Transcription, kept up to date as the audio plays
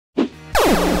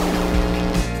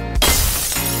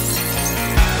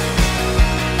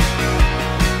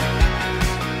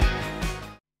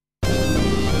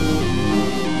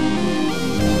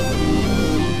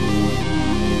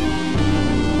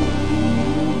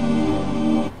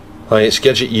Hi, it's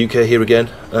Gadget UK here again.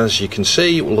 As you can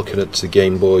see, we're looking at the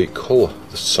Gameboy Color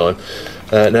this time.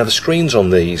 Now the screens on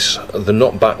these, they're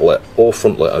not backlit or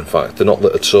front lit, in fact, they're not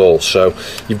lit at all, so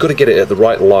you've got to get it at the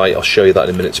right light. I'll show you that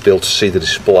in a minute to be able to see the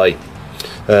display.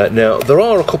 Now there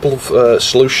are a couple of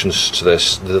solutions to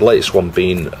this, the latest one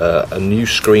being a new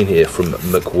screen here from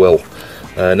McWill.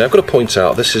 Now I've got to point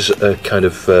out, this is a kind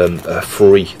of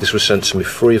free, this was sent to me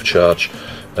free of charge.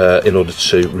 In order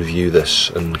to review this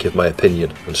and give my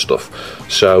opinion and stuff.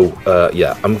 So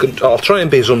yeah, I'll try and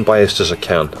be as unbiased as I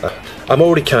can. I'm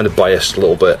already kind of biased a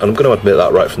little bit, and I'm going to admit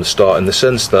that right from the start, in the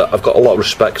sense that I've got a lot of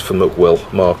respect for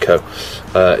McWill, Marco.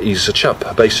 He's a chap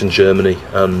based in Germany,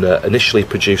 and initially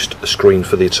produced a screen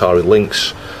for the Atari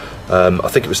Lynx. I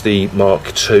think it was the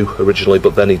Mark II originally,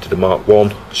 but then he did a Mark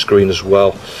I screen as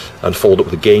well, and followed up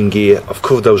with the Game Gear. I've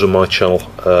covered those on my channel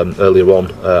earlier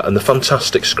on, and they're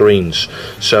fantastic screens.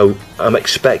 So I'm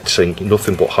expecting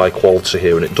nothing but high quality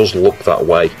here, and it does look that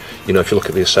way. You know, if you look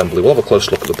at the assembly, we'll have a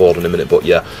close look at the board in a minute, but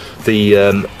yeah, the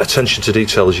attention to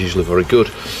detail is usually very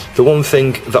good. The one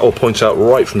thing that I'll point out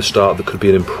right from the start that could be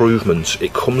an improvement,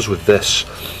 it comes with this.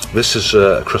 This is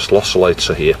a crystal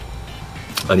oscillator here,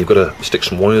 and you've got to stick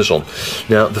some wires on.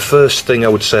 Now the first thing I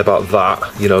would say about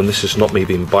that, you know, and this is not me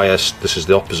being biased, this is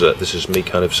the opposite, this is me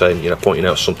kind of saying, you know, pointing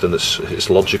out something it's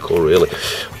logical really.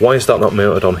 Why is that not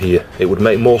mounted on here? It would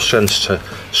make more sense to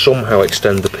somehow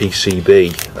extend the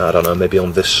PCB, I don't know, maybe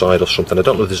on this side or something. I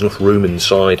don't know if there's enough room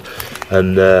inside,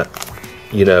 and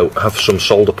you know, have some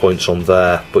solder points on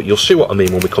there, but you'll see what I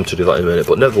mean when we come to do that in a minute.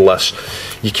 But nevertheless,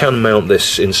 you can mount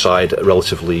this inside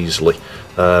relatively easily.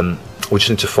 We just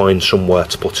need to find somewhere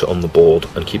to put it on the board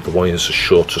and keep the wires as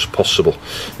short as possible.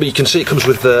 But you can see it comes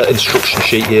with the instruction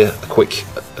sheet here, a quick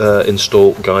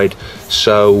install guide.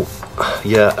 So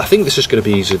yeah, I think this is going to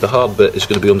be easy. The hard bit is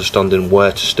going to be understanding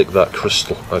where to stick that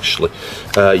crystal, actually.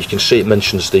 You can see it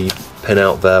mentions the pin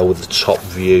out there with the top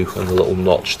view and the little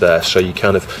notch there, so you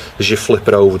kind of, as you flip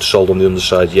it over to solder on the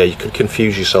underside, yeah, you could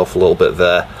confuse yourself a little bit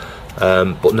there,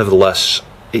 but nevertheless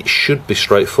it should be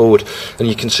straightforward. And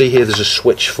you can see here there's a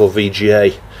switch for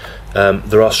VGA.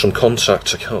 There are some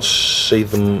contacts, I can't see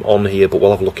them on here, but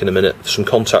we'll have a look in a minute. Some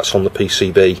contacts on the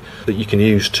PCB that you can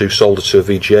use to solder to a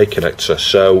VGA connector.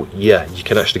 So yeah, you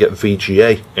can actually get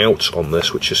VGA out on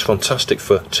this, which is fantastic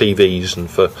for TVs and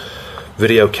for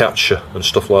video capture and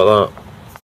stuff like that.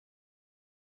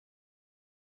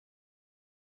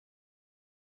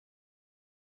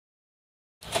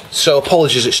 So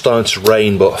apologies, it's starting to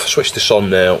rain, but if I switch this on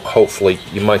now, hopefully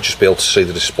you might just be able to see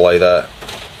the display there.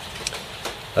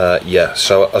 Yeah,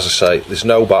 so as I say, there's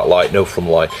no backlight, no front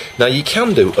light. Now you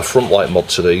can do a front light mod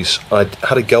to these. I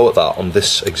had a go at that on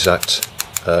this exact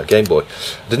Game Boy.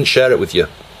 I didn't share it with you,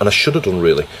 and I should have done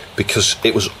really, because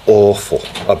it was awful.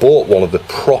 I bought one of the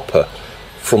proper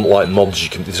front light mods.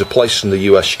 There's a place in the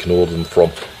US you can order them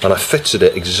from, and I fitted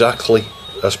it exactly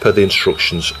as per the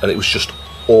instructions, and it was just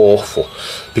awful,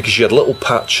 because you had little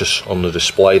patches on the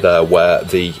display there where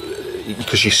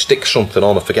because you stick something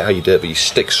on, I forget how you do it, but you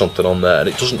stick something on there and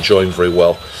it doesn't join very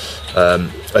well,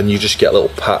 and you just get little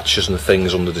patches and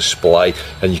things on the display,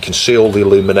 and you can see all the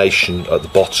illumination at the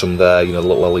bottom there, you know, the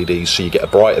little LEDs, so you get a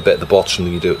brighter bit at the bottom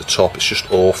than you do at the top. It's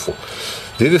just awful.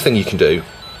 The other thing you can do,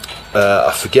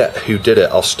 I forget who did it,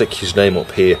 I'll stick his name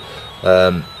up here,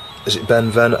 is it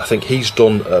Ben Venn? I think he's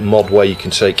done a mod where you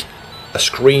can take a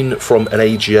screen from an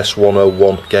AGS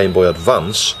 101 Game Boy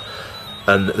Advance,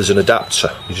 and there's an adapter.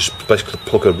 You just basically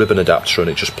plug a ribbon adapter and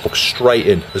it just plugs straight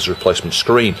in as a replacement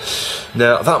screen.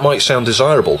 Now that might sound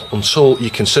desirable until you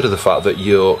consider the fact that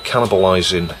you're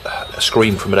cannibalising a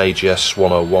screen from an AGS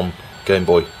 101 Game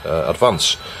Boy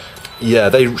Advance. Yeah,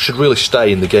 they should really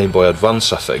stay in the Game Boy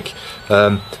Advance, I think.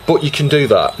 But you can do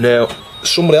that. Now,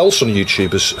 somebody else on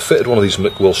YouTube has fitted one of these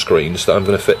McWill screens that I'm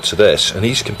going to fit to this, and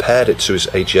he's compared it to his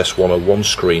AGS 101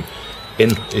 screen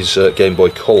in his Game Boy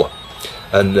Color,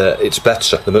 and it's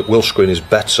better. The McWill screen is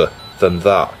better than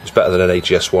that. It's better than an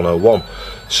AGS 101.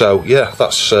 So yeah,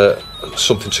 that's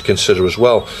something to consider as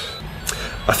well.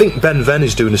 I think Ben Venn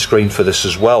is doing a screen for this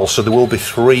as well, so there will be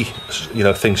three, you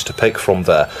know, things to pick from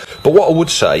there. But what I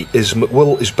would say is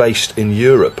McWill is based in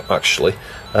Europe, actually.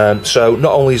 So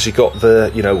not only has he got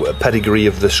the, you know, pedigree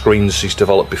of the screens he's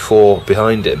developed before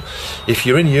behind him, if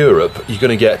you're in Europe, you're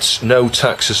going to get no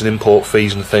taxes and import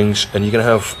fees and things, and you're going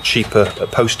to have cheaper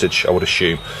postage, I would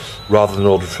assume, rather than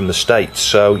ordering from the States.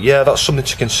 So yeah, that's something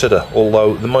to consider,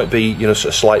 although there might be, you know, a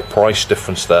slight price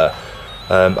difference there.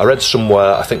 I read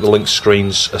somewhere, I think the Lynx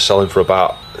screens are selling for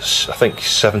about, I think,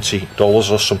 $70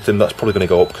 or something. That's probably going to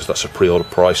go up because that's a pre-order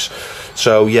price.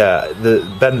 So yeah, the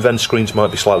Ben Venn screens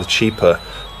might be slightly cheaper,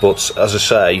 but as I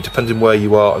say, depending where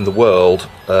you are in the world,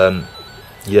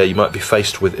 yeah, you might be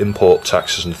faced with import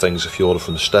taxes and things if you order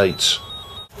from the States.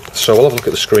 So we'll have a look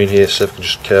at the screen here, so if we can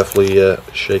just carefully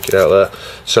shake it out there.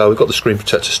 So we've got the screen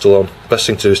protector still on. Best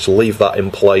thing to do is to leave that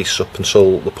in place up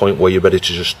until the point where you're ready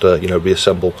to just you know,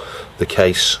 reassemble the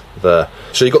case there.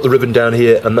 So you've got the ribbon down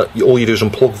here, and that, all you do is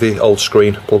unplug the old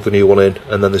screen, plug the new one in,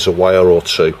 and then there's a wire or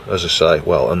two, as I say,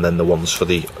 well, and then the ones for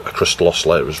the crystal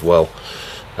oscillator as well.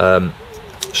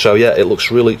 So yeah, it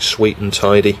looks really sweet and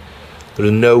tidy. There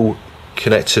are no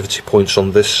connectivity points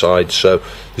on this side, so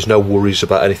there's no worries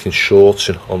about anything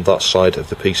shorting on that side of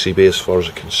the PCB as far as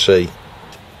I can see.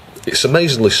 It's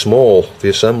amazingly small, the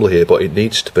assembly here, but it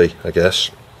needs to be, I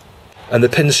guess. And the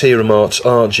pins here are marked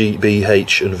R, G, B,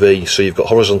 H and V, so you've got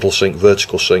horizontal sync,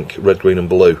 vertical sync, red, green and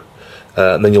blue.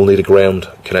 And then you'll need a ground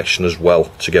connection as well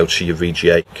to go to your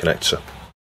VGA connector.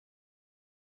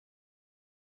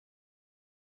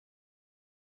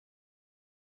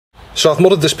 So I've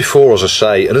modded this before, as I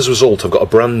say, and as a result I've got a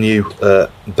brand new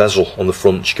bezel on the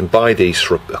front. You can buy these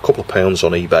for a couple of pounds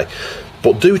on eBay,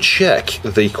 but do check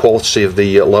the quality of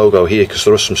the logo here, because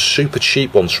there are some super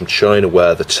cheap ones from China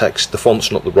where the text, the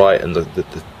font's not the right and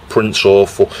the print's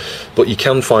awful, but you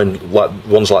can find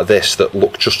ones like this that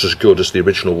look just as good as the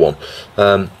original one.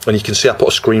 And you can see I put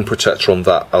a screen protector on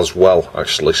that as well,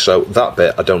 actually, so that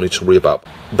bit I don't need to worry about.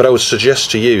 But I would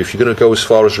suggest to you, if you're going to go as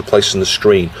far as replacing the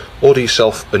screen, order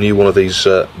yourself a new one of these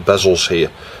bezels here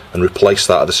and replace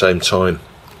that at the same time.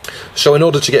 So in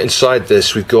order to get inside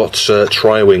this, we've got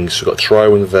tri-wings. We've got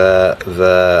tri-wing there,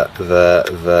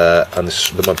 and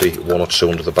there might be one or two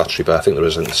under the battery bay. I think there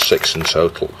isn't, 6 in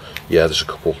total. Yeah, there's a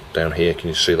couple down here, can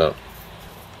you see that?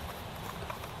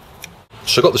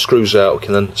 So I've got the screws out, we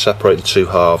can then separate the two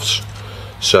halves.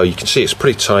 So you can see it's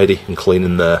pretty tidy and clean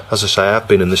in there. As I say, I have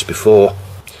been in this before.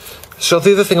 So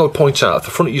the other thing I would point out, if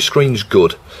the front of your screen's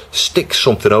good, stick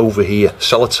something over here,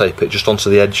 sellotape it just onto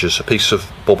the edges, a piece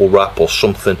of bubble wrap or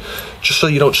something, just so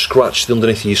you don't scratch the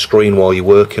underneath of your screen while you're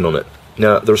working on it.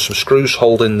 Now, there are some screws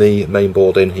holding the main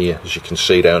board in here, as you can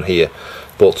see down here,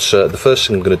 but the first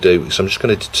thing I'm going to do is I'm just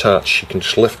going to detach. You can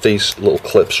just lift these little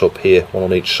clips up here, one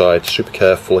on each side, super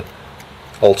carefully,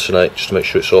 alternate just to make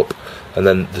sure it's up, and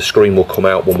then the screen will come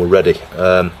out when we're ready.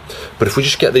 But if we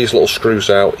just get these little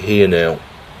screws out here now,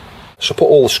 so put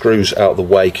all the screws out of the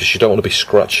way because you don't want to be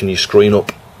scratching your screen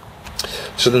up.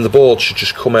 So then the board should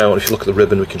just come out, and if you look at the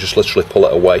ribbon we can just literally pull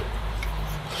it away.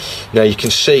 Now you can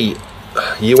see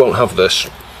you won't have this.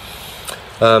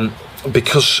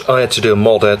 Because I had to do a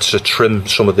mod, I had to trim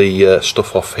some of the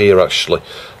stuff off here actually,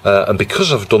 and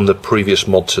because I've done the previous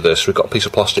mod to this, we've got a piece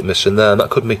of plastic missing there, and that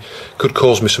could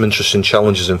cause me some interesting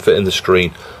challenges in fitting the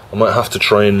screen. I might have to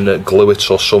try and glue it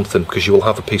or something, because you will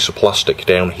have a piece of plastic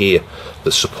down here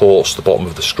that supports the bottom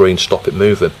of the screen, stop it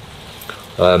moving.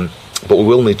 But we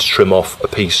will need to trim off a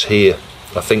piece here.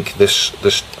 I think this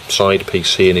side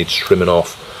piece here needs trimming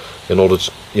off in order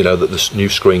to, you know, that this new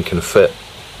screen can fit.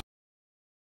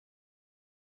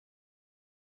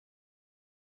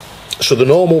 So the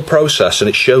normal process, and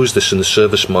it shows this in the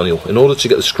service manual, in order to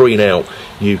get the screen out,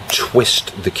 you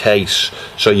twist the case.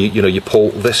 So you pull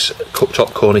this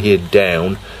top corner here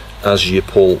down as you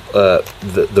pull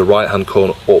the right hand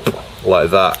corner up like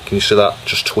that. Can you see that?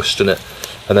 Just twisting it,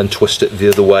 and then twist it the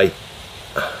other way.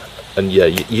 And yeah,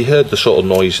 you heard the sort of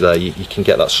noise there. You can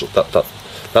get that's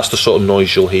the sort of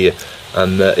noise you'll hear,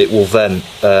 and it will then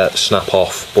snap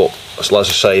off. But as I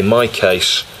say, in my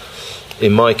case,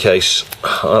 like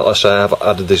I say, I have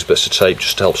added these bits of tape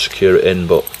just to help secure it in,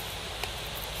 but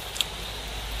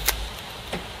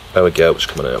there we go, it's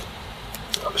coming out.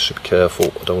 I'm super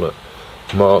careful, I don't want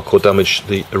to mark or damage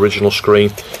the original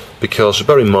screen, because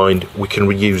bear in mind, we can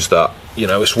reuse that. You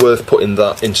know, it's worth putting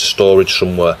that into storage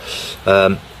somewhere.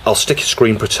 I'll stick a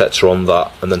screen protector on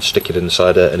that and then stick it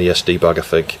inside an ESD bag, I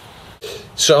think.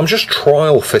 So I'm just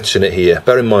trial fitting it here.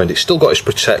 Bear in mind, it's still got its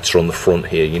protector on the front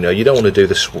here. You know, you don't want to do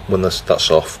this when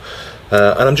that's off.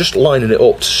 And I'm just lining it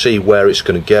up to see where it's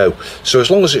going to go. So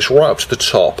as long as it's right up to the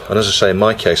top, and as I say, in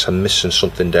my case, I'm missing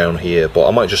something down here, but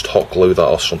I might just hot glue that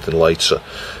or something later.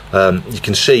 You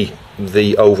can see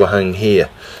the overhang here.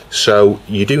 So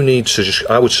you do need to just,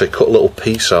 I would say, cut a little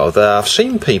piece out of there. I've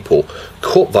seen people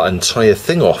cut that entire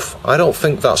thing off. I don't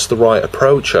think that's the right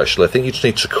approach, actually. I think you just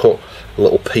need to cut a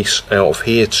little piece out of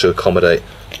here to accommodate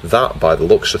that, by the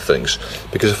looks of things.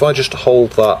 Because if I just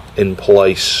hold that in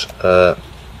place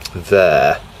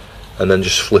there, and then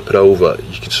just flip it over,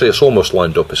 you can see it's almost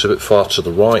lined up. It's a bit far to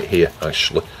the right here,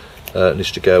 actually. It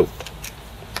needs to go.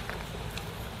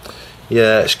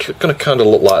 Yeah, it's going to kind of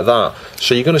look like that.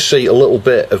 So you're going to see a little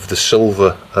bit of the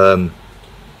silver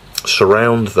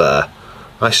surround there.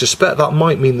 I suspect that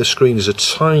might mean the screen is a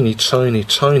tiny, tiny,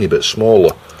 tiny bit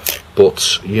smaller.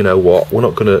 but you know what, we're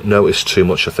not going to notice too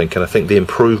much, I think, and I think the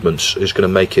improvements is going to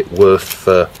make it worth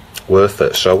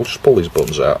it. So we'll just pull these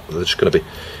buttons out. They're just going to be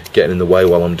getting in the way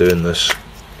while I'm doing this.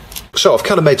 So I've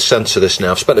kind of made sense of this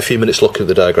now. I've spent a few minutes looking at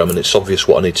the diagram and it's obvious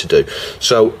what I need to do.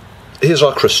 So here's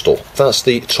our crystal. That's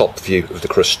the top view of the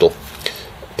crystal.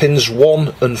 Pins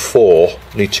 1 and 4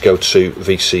 need to go to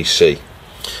VCC.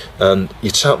 And you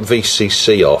tap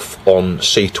VCC off on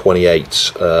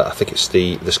C28. I think it's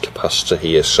this capacitor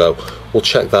here, so we'll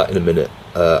check that in a minute.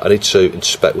 I need to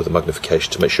inspect with the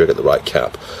magnification to make sure I get the right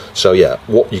cap. So yeah,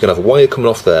 you're going to have a wire coming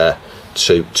off there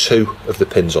to 2 of the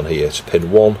pins on here, to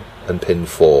pin 1 and pin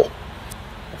 4.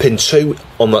 Pin 2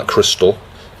 on that crystal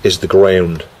is the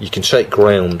ground. You can take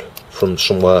ground from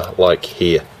somewhere like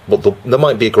here, but there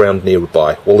might be a ground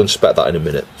nearby. We'll inspect that in a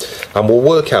minute, and we'll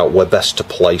work out where best to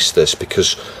place this,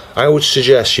 because I would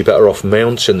suggest you're better off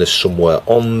mounting this somewhere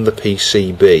on the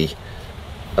PCB.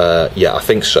 Yeah, I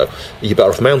think so. You're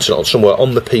better off mounting it on somewhere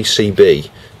on the PCB.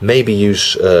 Maybe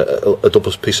use a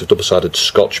piece of double-sided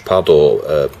Scotch pad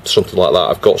or something like that.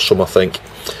 I've got some, I think.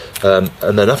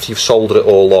 And then after you've soldered it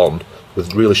all on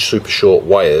with really super short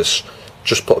wires,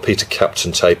 just put a piece of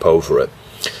Captain tape over it.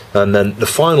 And then the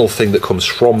final thing that comes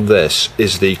from this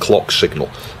is the clock signal,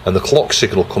 and the clock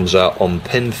signal comes out on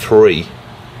pin 3,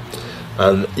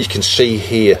 and you can see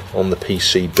here on the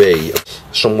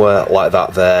PCB somewhere like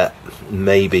that there,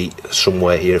 maybe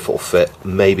somewhere here if it'll fit,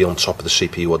 maybe on top of the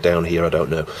CPU or down here, I don't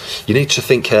know. You need to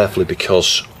think carefully,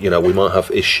 because you know we might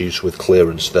have issues with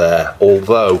clearance there,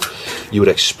 although you would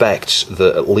expect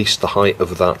that at least the height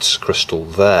of that crystal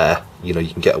there, you know,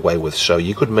 you can get away with, so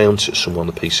you could mount it somewhere on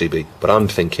the PCB, but I'm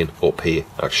thinking up here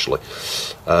actually,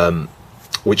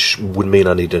 which would mean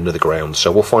I need another ground,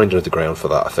 so we'll find another ground for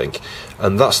that, I think.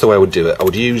 And that's the way I would do it. I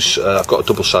would use, I've got a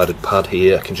double-sided pad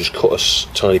here. I can just cut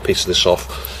a tiny piece of this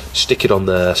off, stick it on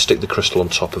there, stick the crystal on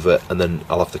top of it, and then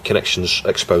I'll have the connections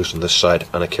exposed on this side,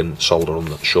 and I can solder on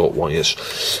the short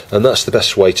wires. And that's the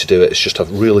best way to do it, is just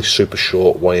have really super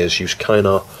short wires. Use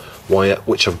Kynar wire,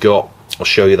 which I've got. I'll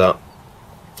show you that.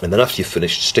 And then after you've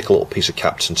finished, stick a little piece of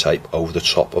Captain tape over the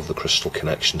top of the crystal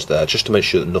connections there, just to make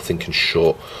sure that nothing can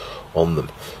short on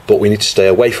them. But we need to stay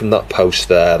away from that post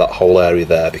there, that whole area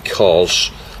there,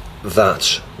 because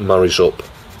that marries up,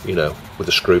 you know, with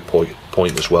the screw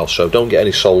point as well. So don't get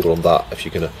any solder on that if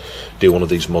you're going to do one of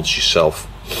these mods yourself.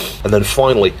 And then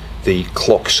finally, the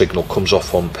clock signal comes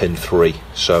off on pin 3.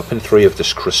 So pin 3 of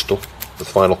this crystal, the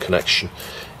final connection,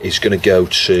 is going to go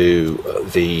to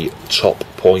the top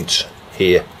point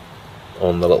here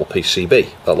on the little PCB,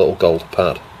 that little gold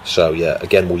pad. So yeah,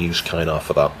 again, we'll use Kynar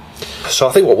for that. So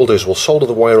I think what we'll do is we'll solder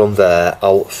the wire on there.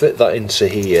 I'll fit that into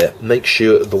here, make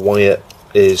sure the wire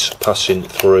is passing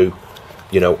through,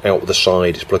 you know, out the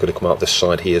side. It's probably going to come out this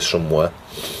side here somewhere.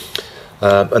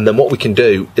 And then what we can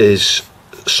do is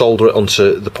solder it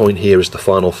onto the point here as the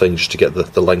final thing, just to get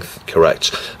the length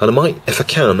correct. And I might, if I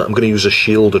can, I'm going to use a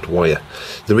shielded wire.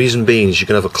 The reason being is you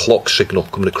can have a clock signal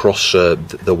coming across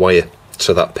the wire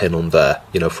to that pin on there,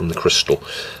 you know, from the crystal,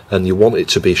 and you want it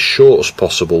to be as short as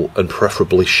possible and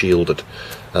preferably shielded.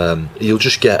 You'll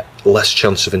just get less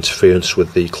chance of interference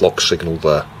with the clock signal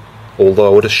there, although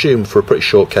I would assume for a pretty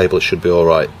short cable it should be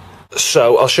alright.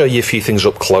 So I'll show you a few things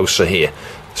up closer here.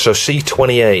 So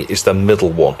C28 is the middle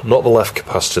one, not the left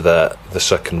capacitor there, the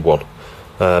second one.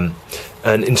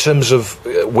 And in terms of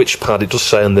which pad, it does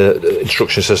say on the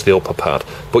instruction, says the upper pad,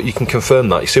 but you can confirm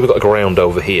that. You see we've got a ground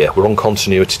over here, we're on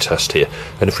continuity test here,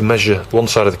 and if we measure one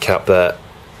side of the cap there,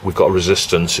 we've got a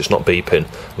resistance, it's not beeping.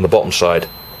 On the bottom side,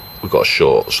 we've got a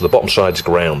short, so the bottom side's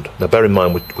ground. Now bear in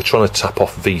mind, we're trying to tap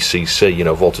off VCC, you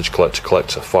know, voltage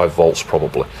collector, 5 volts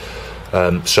probably.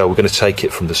 So we're going to take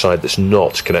it from the side that's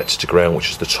not connected to ground, which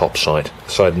is the top side,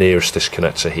 the side nearest this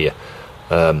connector here.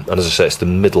 And as I say, it's the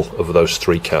middle of those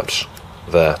 3 caps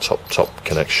there, top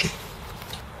connection.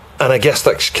 And I guess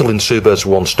that's killing 2 birds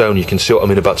with 1 stone. You can see what I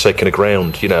mean about taking a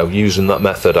ground. You know, using that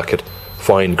method, I could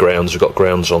find grounds. We've got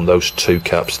grounds on those 2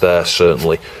 caps there,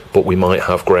 certainly, but we might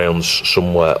have grounds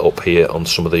somewhere up here on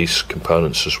some of these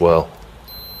components as well.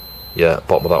 Yeah,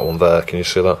 bottom of that one there, can you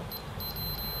see that?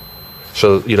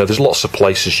 So, you know, there's lots of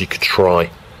places you could try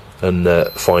and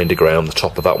find a ground. The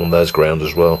top of that one there's ground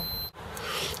as well.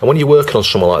 And when you're working on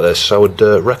something like this, I would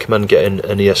recommend getting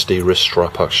an ESD wrist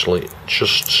strap, actually,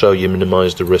 just so you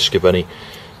minimise the risk of any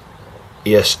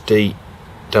ESD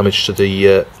damage to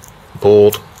the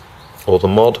board or the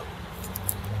mod.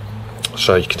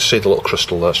 So you can see the little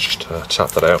crystal there, let's just tap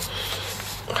that out.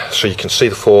 So you can see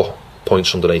the 4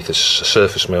 points underneath. It's a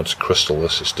surface mounted crystal,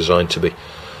 this is designed to be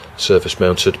surface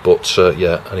mounted, but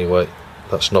yeah, anyway,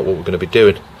 that's not what we're going to be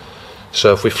doing.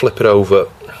 So if we flip it over,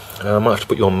 I might have to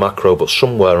put you on macro, but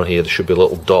somewhere on here there should be a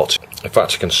little dot. In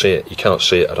fact, I can see it. You can't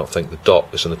see it, I don't think. The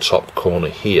dot is in the top corner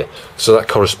here. So that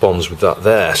corresponds with that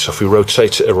there. So if we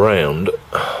rotate it around,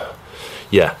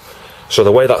 yeah. So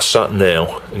the way that's sat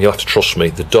now, and you'll have to trust me,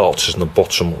 the dot is in the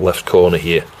bottom left corner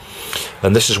here.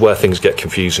 And this is where things get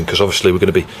confusing, because obviously we're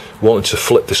going to be wanting to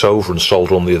flip this over and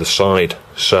solder on the other side.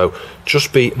 So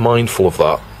just be mindful of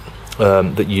that.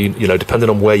 That you know, depending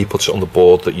on where you put it on the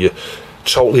board, that you're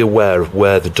totally aware of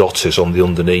where the dot is on the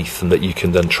underneath, and that you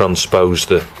can then transpose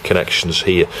the connections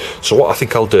here. So what I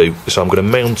think I'll do is I'm going to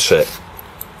mount it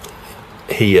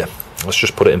here. Let's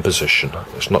just put it in position.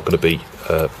 It's not going to be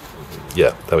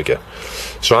yeah, there we go.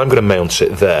 So I'm going to mount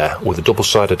it there with a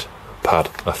double-sided pad,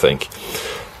 I think.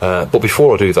 But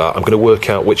before I do that, I'm going to work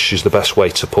out which is the best way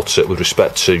to put it with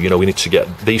respect to, you know, we need to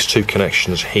get these two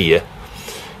connections here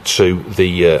to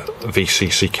the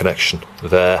VCC connection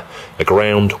there, a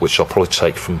ground, which I'll probably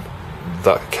take from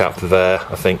that cap there,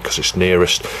 I think, because it's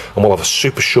nearest, and we'll have a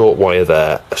super short wire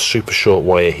there, a super short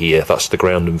wire here. That's the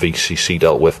ground and VCC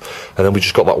dealt with, and then we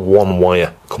just got that one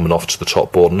wire coming off to the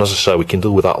top board. And as I say, we can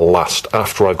deal with that last,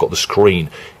 after I've got the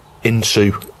screen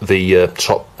into the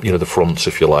top, you know, the front,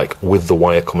 if you like, with the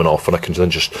wire coming off, and I can then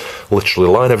just literally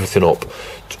line everything up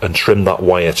and trim that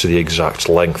wire to the exact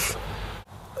length.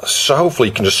 So hopefully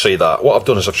you can just see that. What I've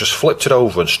done is I've just flipped it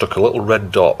over and stuck a little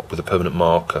red dot with a permanent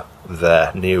marker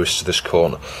there, nearest to this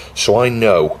corner. So I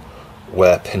know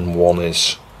where pin 1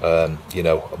 is, you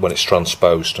know, when it's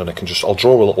transposed, and I'll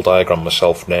draw a little diagram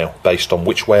myself now, based on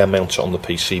which way I mount it on the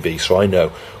PCB, so I know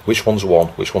which one's 1,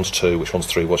 which one's 2, which one's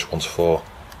 3, which one's 4.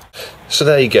 So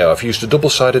there you go, I've used a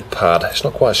double-sided pad. It's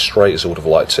not quite as straight as I would have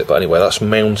liked it, but anyway, that's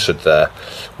mounted there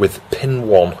with pin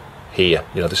 1 here.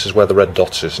 You know, this is where the red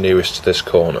dot is, nearest to this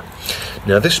corner.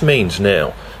 Now this means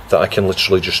now that I can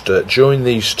literally just join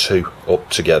these two up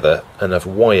together and have a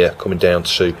wire coming down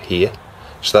to here.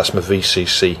 So that's my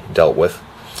VCC dealt with.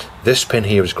 This pin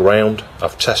here is ground.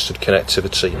 I've tested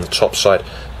connectivity, and the top side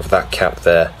of that cap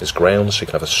there is ground, so you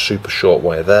can have a super short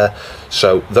wire there.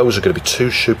 So those are going to be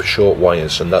 2 super short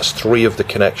wires, and that's 3 of the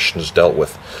connections dealt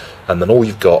with. And then all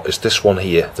you've got is this one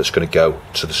here that's going to go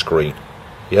to the screen.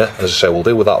 Yeah, as I say, we'll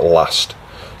deal with that last.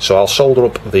 So I'll solder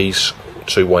up these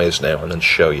 2 wires now and then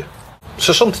show you.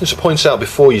 So something to point out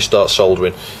before you start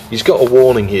soldering, you've got a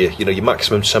warning here, you know, your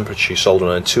maximum temperature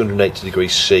soldering on 280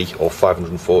 degrees C or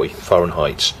 540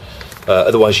 Fahrenheit.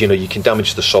 Otherwise, you know, you can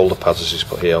damage the solder pads, as is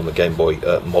put here on the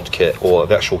Gameboy mod kit, or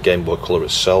the actual Gameboy colour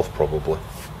itself probably.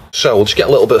 So we'll just get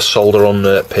a little bit of solder on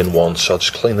pin 1, so I'll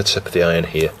just clean the tip of the iron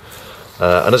here.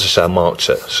 And as I say, I marked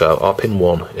it, so our pin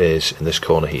 1 is in this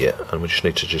corner here, and we just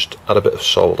need to just add a bit of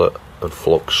solder and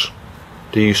flux.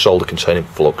 Do use solder containing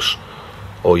flux,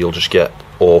 or you'll just get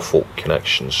awful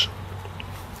connections.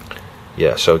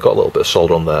 Yeah, so we've got a little bit of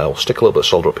solder on there. I'll stick a little bit of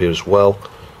solder up here as well,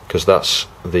 because that's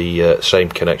the same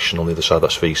connection on the other side.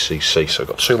 That's VCC, so I've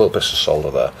got 2 little bits of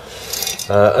solder there.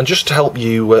 And just to help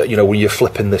you, you know, when you're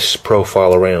flipping this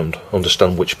profile around,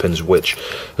 understand which pin's which,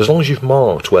 as long as you've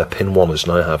marked where pin 1 is,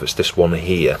 and I have, it's this one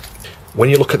here. When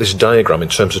you look at this diagram in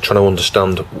terms of trying to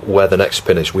understand where the next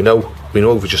pin is, we know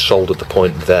we've just soldered the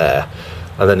point there,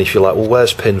 and then if you're like, well,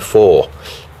 where's pin 4?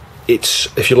 It's,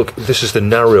 if you look, this is the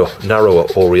narrower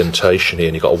orientation here,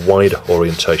 and you've got a wider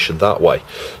orientation that way.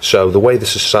 So the way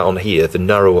this is sat on here, the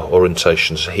narrower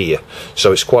orientation's here.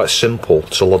 So it's quite simple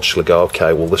to logically go,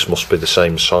 okay, well, this must be the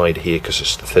same side here because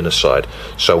it's the thinner side.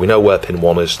 So we know where pin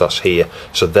 1 is, that's here.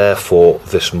 So therefore,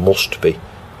 this must be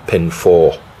pin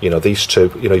 4. You know, these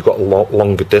two, you know, you've got a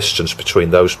longer distance between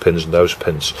those pins and those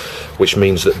pins, which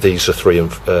means that these are 3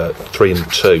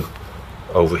 and 2.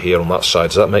 Over here on that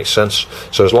side. Does that make sense?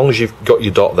 So as long as you've got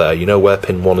your dot there, you know where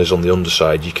pin 1 is on the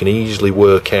underside, you can easily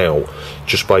work out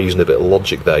just by using a bit of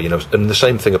logic there, you know. And the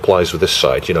same thing applies with this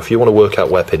side. You know, if you want to work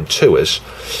out where pin 2 is,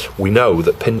 we know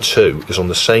that pin 2 is on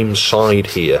the same side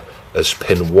here as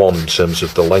pin 1 in terms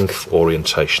of the length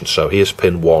orientation. So here's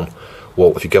pin 1.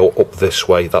 Well, if you go up this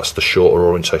way, that's the shorter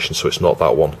orientation, so it's not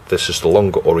that one. This is the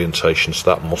longer orientation,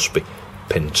 so that must be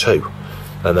pin 2.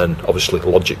 And then obviously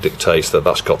logic dictates that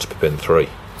that's got to be pin 3.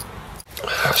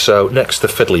 So next the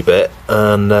fiddly bit,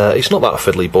 and it's not that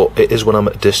fiddly, but it is when I'm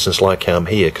at a distance like I am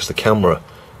here, because the camera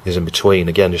is in between.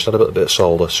 Again, just add a bit of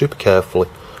solder super carefully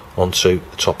onto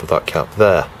the top of that cap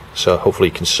there, so hopefully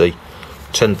you can see.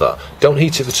 Tinned that. Don't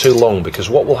heat it for too long, because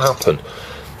what will happen,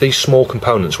 these small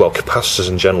components, well, capacitors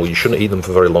in general, you shouldn't heat them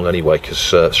for very long anyway, because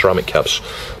ceramic caps,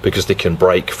 because they can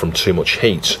break from too much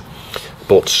heat.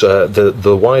 But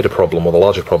the wider problem, or the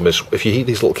larger problem, is if you heat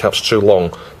these little caps too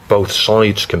long, both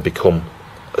sides can become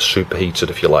superheated,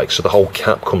 if you like, so the whole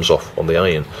cap comes off on the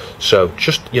iron. So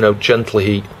just, you know, gently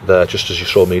heat there, just as you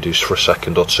saw me do, for a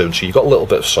second or two, so you've got a little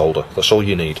bit of solder. That's all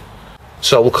you need.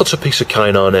 So we'll cut a piece of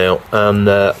kynar now,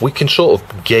 and we can sort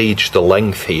of gauge the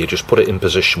length here, just put it in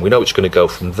position. We know it's going to go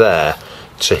from there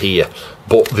to here,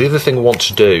 but the other thing we want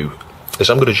to do is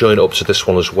I'm going to join it up to this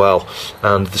one as well,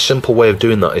 and the simple way of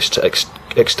doing that is to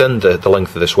extend the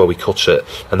length of this where we cut it,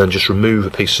 and then just remove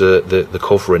a piece of the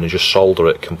covering and just solder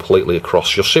it completely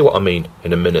across. You'll see what I mean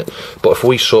in a minute, but if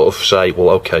we sort of say,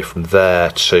 well, okay, from there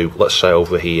to, let's say,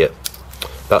 over here,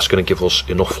 that's going to give us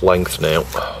enough length now.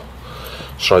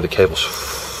 Sorry, the cable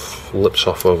flips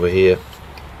off over here.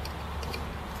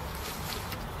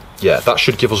 Yeah, that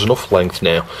should give us enough length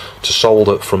now to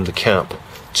solder from the cap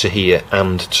to here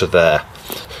and to there.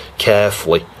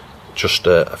 Carefully, just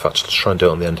in fact, let's try and do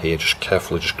it on the end here. Just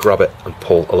carefully, just grab it and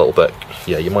pull a little bit.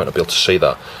 Yeah, you might not be able to see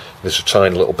that. There's a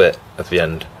tiny little bit at the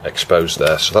end exposed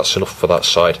there, so that's enough for that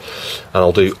side. And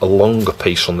I'll do a longer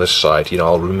piece on this side. You know,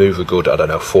 I'll remove a good, I don't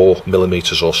know,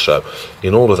 4mm or so,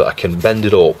 in order that I can bend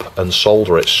it up and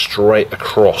solder it straight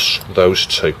across those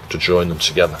two to join them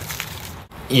together.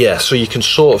 Yeah, so you can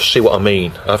sort of see what I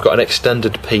mean. I've got an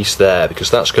extended piece there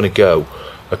because that's going to go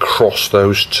across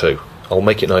those two. I'll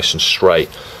make it nice and straight,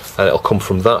 and it'll come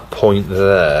from that point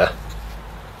there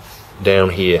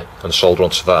down here and solder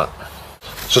onto that.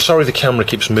 So sorry the camera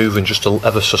keeps moving just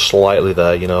ever so slightly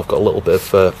there, you know, I've got a little bit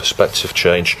of perspective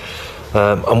change.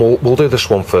 And we'll do this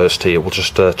one first here. We'll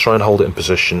just try and hold it in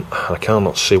position. I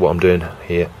cannot see what I'm doing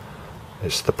here.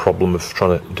 It's the problem of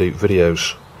trying to do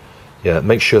videos. Yeah,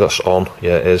 make sure that's on.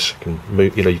 Yeah, it is. You can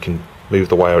move, you know, you can move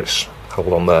the wire, it's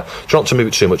held on there. Try not to move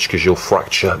it too much because you'll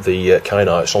fracture the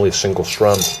kynar. It's only a single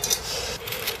strand.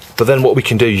 But then what we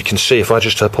can do, you can see, if I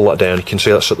just pull that down, you can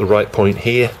see that's at the right point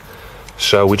here.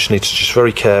 So we just need to just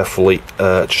very carefully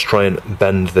just try and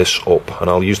bend this up, and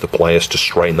I'll use the pliers to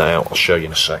straighten that out. I'll show you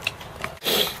in a sec.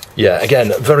 Yeah,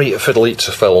 again, very fiddly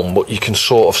to film, but you can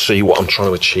sort of see what I'm trying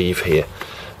to achieve here.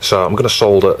 So I'm going to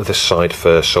solder this side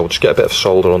first, so we'll just get a bit of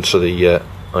solder onto the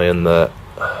iron there,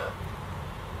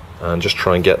 and just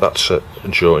try and get that to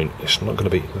join. It's not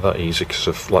going to be that easy because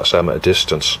of, let's say, I'm at a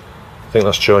distance. I think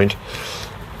that's joined.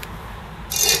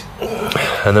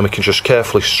 And then we can just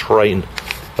carefully straighten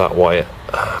that wire,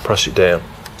 press it down,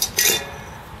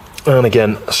 and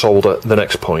again solder the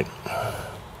next point.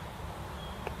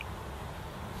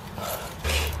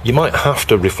 You might have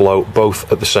to reflow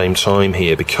both at the same time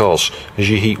here, because as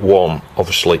you heat one,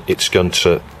 obviously it's going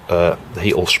to the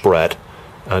heat will spread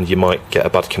and you might get a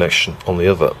bad connection on the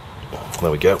other.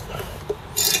 There we go.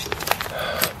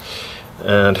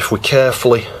 And if we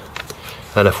carefully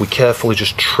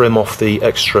just trim off the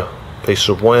extra piece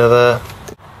of wire there.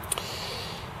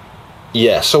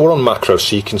 Yeah, so we're on macro,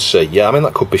 so you can see, yeah, I mean,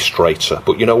 that could be straighter,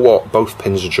 but you know what, both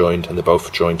pins are joined and they're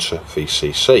both joined to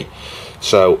VCC.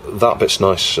 So that bit's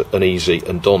nice and easy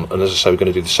and done. And as I say, we're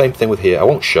going to do the same thing with here. I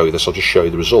won't show you this, I'll just show you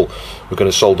the result. We're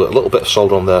going to solder a little bit of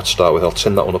solder on there to start with. I'll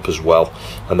tin that one up as well,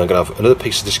 and then going to have another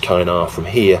piece of this kynar from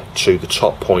here to the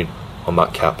top point on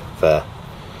that cap there.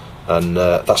 And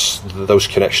that's those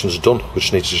connections are done. We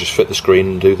just need to just fit the screen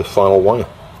and do the final wire.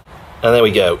 And there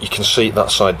we go, you can see that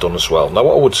side done as well. Now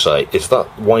what I would say is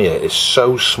that wire is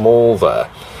so small there,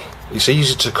 it's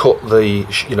easy to cut the,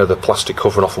 you know, the plastic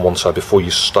covering off on one side before you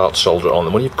start to solder it on.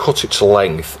 And when you cut it to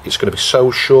length, it's going to be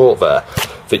so short there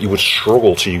that you would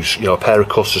struggle to use, you know, a pair of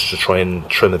cutters to try and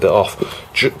trim a bit off.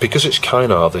 Because it's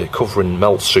kynar, the covering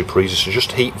melts super easy, so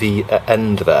just heat the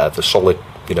end there, the solid,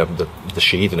 you know, the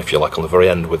sheathing, if you like, on the very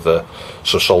end with the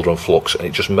sort of solder and flux, and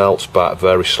it just melts back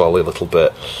very slowly a little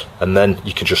bit, and then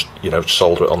you can just, you know,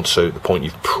 solder it onto the point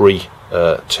you've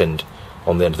pre-tinned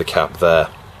on the end of the cap there.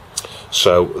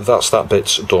 So that's that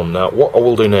bit's done. Now what I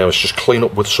will do now is just clean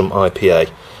up with some IPA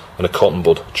and a cotton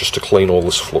bud, just to clean all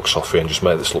this flux off here and just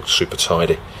make this look super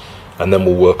tidy, and then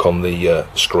we'll work on the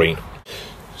screen.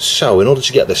 So in order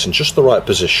to get this in just the right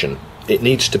position, it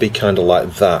needs to be kind of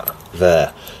like that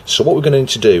there. So what we're going to need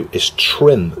to do is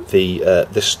trim the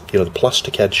this, you know, the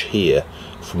plastic edge here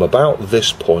from about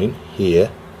this point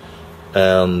here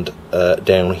and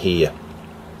down here.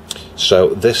 So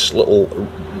this little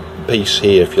piece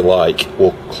here, if you like,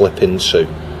 will clip into,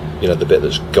 you know, the bit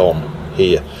that's gone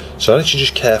here. So I need to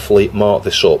just carefully mark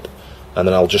this up, and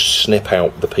then I'll just snip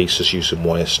out the pieces using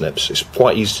wire snips. It's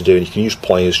quite easy to do, and you can use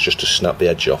pliers just to snap the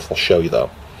edge off. I'll show you that.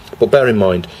 But bear in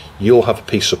mind, you'll have a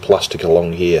piece of plastic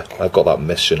along here. I've got that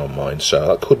missing on mine, so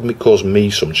that could cause me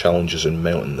some challenges in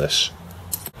mounting this.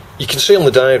 You can see on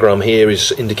the diagram here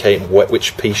is indicating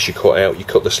which piece you cut out. You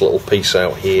cut this little piece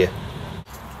out here.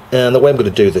 And the way I'm going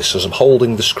to do this is I'm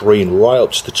holding the screen right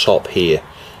up to the top here,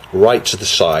 right to the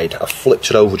side. I've flipped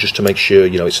it over just to make sure,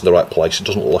 you know, it's in the right place. It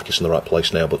doesn't look like it's in the right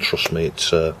place now, but trust me,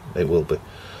 it will be.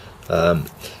 And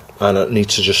I need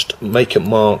to just make a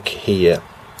mark here.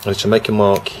 I need to make a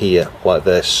mark here like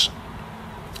this,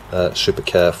 super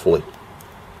carefully.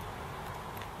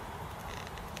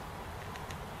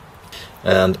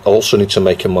 And I also need to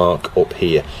make a mark up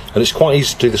here. And it's quite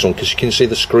easy to do this one because you can see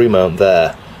the screw mount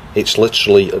there. It's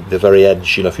literally at the very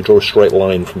edge. You know, if you draw a straight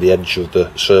line from the edge of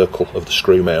the circle of the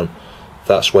screw mount,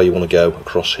 that's where you want to go,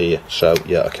 across here. So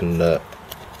yeah, I can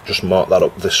just mark that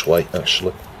up this way.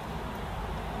 Actually,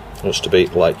 it wants to be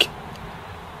like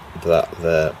that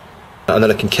there, and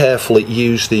then I can carefully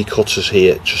use the cutters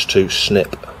here just to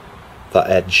snip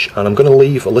that edge. And I'm going to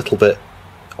leave a little bit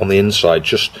on the inside,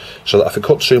 just so that if I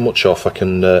cut too much off, I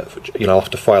can, you know, I'll have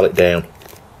to file it down.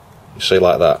 You see,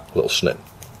 like that, little snip.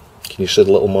 Can you see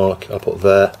the little mark I put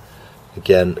there?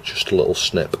 Again, just a little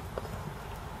snip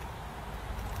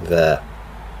there.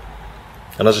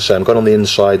 And as I say, I'm going on the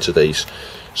insides of these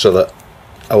so that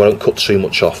I won't cut too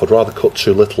much off. I'd rather cut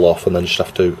too little off and then just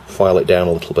have to file it down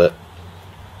a little bit.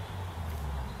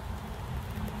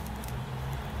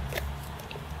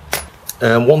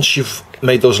 And once you've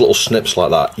made those little snips like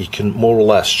that, you can more or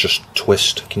less just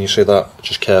twist. Can you see that?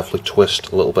 Just carefully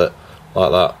twist a little bit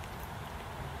like that.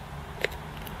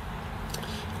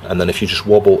 And then if you just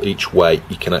wobble each way,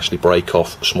 you can actually break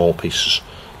off small pieces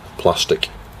of plastic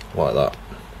like that.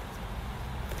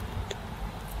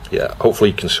 Yeah,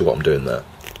 hopefully you can see what I'm doing there.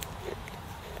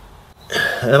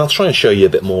 And I'll try and show you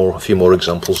a few more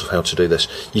examples of how to do this.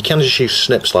 You can just use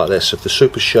snips like this. If they're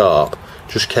super sharp,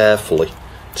 just carefully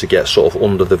to get sort of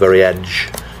under the very edge.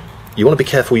 You want to be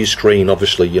careful with your screen,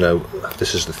 obviously, you know,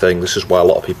 this is the thing. This is why a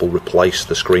lot of people replace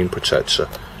the screen protector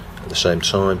at the same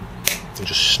time. And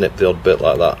just snip the odd bit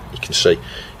like that. You can see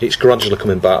it's gradually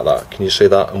coming back, that. Can you see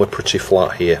that? And we're pretty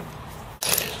flat here.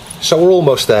 So we're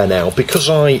almost there now. Because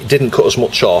I didn't cut as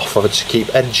much off, I've had to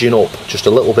keep edging up just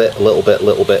a little bit,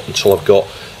 until I've got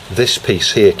this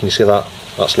piece here. Can you see that?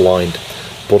 That's lined.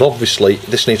 But obviously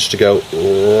this needs to go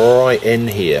right in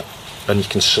here. And you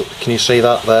can you see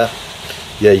that there?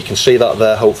 Yeah, you can see that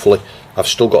there, hopefully. I've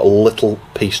still got a little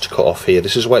piece to cut off here.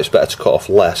 This is why it's better to cut off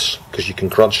less, because you can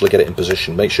gradually get it in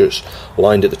position. Make sure it's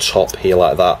lined at the top here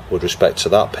like that with respect to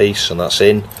that piece, and that's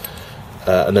in.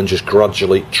 And then just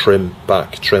gradually trim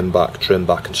back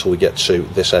until we get to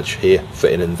this edge here,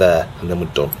 fitting in there, and then we're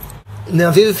done.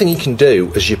 Now the other thing you can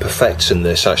do as you're perfecting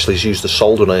this actually is use the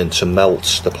soldering iron to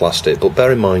melt the plastic, but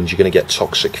bear in mind you're going to get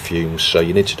toxic fumes, so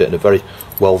you need to do it in a very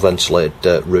well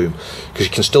ventilated room, because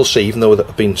you can still see, even though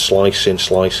I've been slicing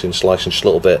just a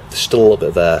little bit, there's still a little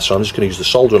bit there. So I'm just going to use the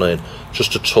soldering iron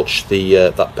just to touch the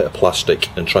that bit of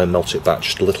plastic and try and melt it back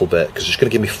just a little bit, because it's going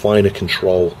to give me finer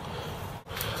control.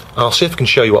 I'll see if I can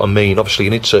show you what I mean. Obviously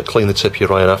you need to clean the tip of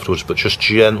your iron afterwards, but just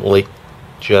gently,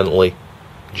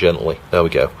 there we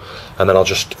go. And then I'll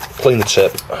just clean the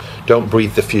tip, don't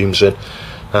breathe the fumes in,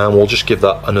 and we'll just give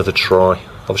that another try.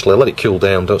 Obviously let it cool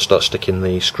down, don't start sticking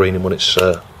the screen in when it's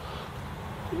a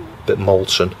bit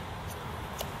molten.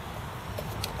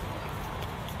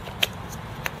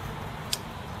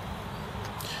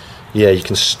 Yeah, you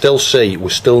can still see we're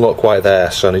still not quite there,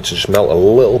 so I need to just melt a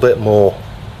little bit more,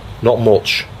 not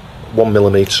much, 1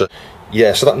 millimetre.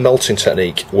 Yeah, so that melting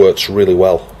technique works really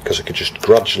well, because I can just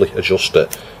gradually adjust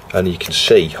it, and you can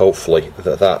see hopefully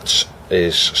that that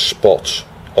is spot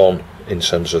on in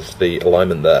terms of the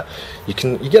alignment there. You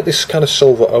get this kind of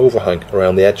silver overhang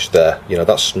around the edge there, you know,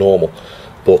 that's normal,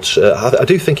 but I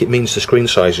do think it means the screen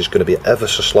size is going to be ever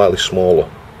so slightly smaller,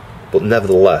 but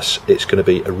nevertheless it's going to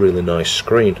be a really nice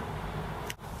screen.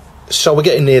 So we're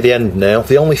getting near the end now.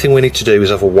 The only thing we need to do is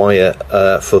have a wire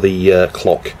for the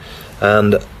clock,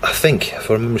 and I think, if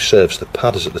my memory serves, the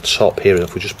pad is at the top here, and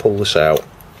if we just pull this out,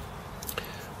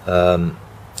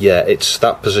 yeah, it's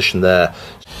that position there.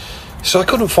 So I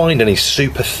couldn't find any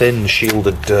super thin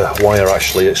shielded wire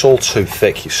actually. It's all too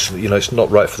thick. It's, you know, it's not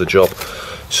right for the job.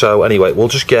 So anyway, we'll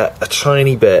just get a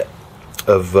tiny bit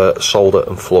of solder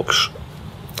and flux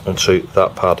onto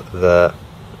that pad there.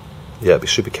 Yeah, be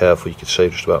super careful. You can see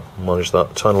just about manage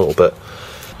that a tiny little bit,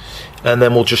 and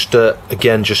then we'll just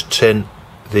again just tin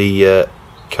the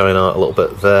carrying out a little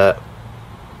bit there.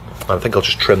 I think I'll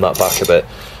just trim that back a bit.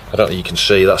 I don't know, you can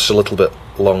see that's a little bit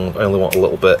long. I only want a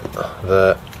little bit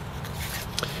there.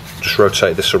 Just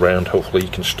rotate this around, hopefully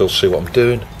you can still see what I'm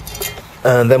doing.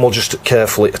 And then we'll just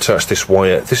carefully attach this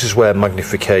wire. This is where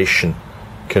magnification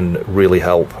can really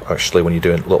help actually when you're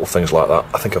doing little things like that.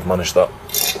 I think I've managed that.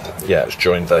 Yeah, it's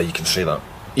joined there, you can see that.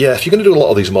 yeah, if you're going to do a lot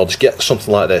of these mods, get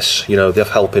something like this. You know, they have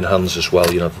helping hands as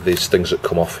well. You know, these things that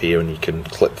come off here and you can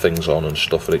clip things on and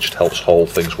stuff, and it just helps hold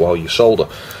things while you solder.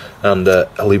 And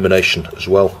illumination as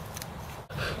well.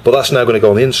 But that's now going to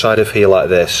go on the inside of here like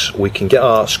this. We can get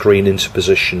our screen into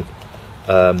position.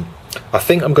 I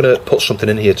think I'm going to put something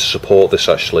in here to support this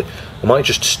actually. I might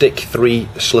just stick 3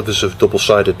 slivers of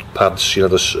double-sided pads, you know,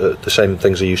 the same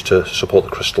things I used to support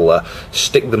the crystal there,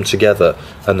 stick them together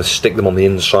and then stick them on the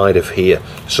inside of here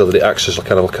so that it acts as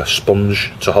kind of like a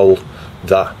sponge to hold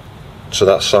that to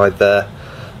that side there.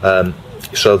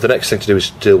 So the next thing to do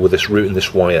is deal with this routing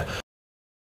this wire.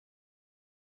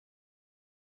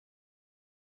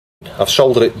 I've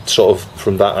soldered it sort of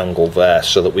from that angle there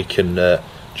so that we can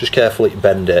just carefully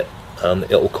bend it and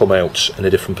it'll come out in a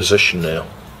different position now.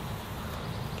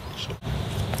 So,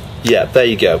 yeah, there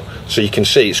you go. So you can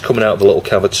see it's coming out of the little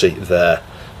cavity there.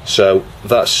 So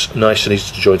that's nice and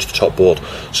easy to join to the top board.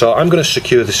 So I'm going to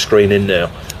secure this screen in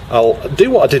now. I'll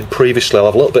do what I did previously. I'll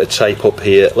have a little bit of tape up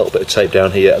here, a little bit of tape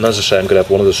down here, and as I say, I'm going to have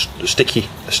one of those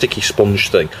sticky sponge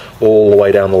thing all the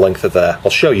way down the length of there.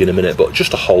 I'll show you in a minute, but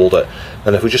just to hold it.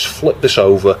 And if we just flip this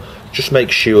over, just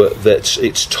make sure that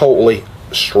it's totally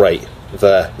straight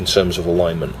there in terms of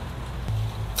alignment.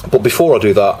 But before I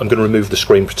do that, I'm going to remove the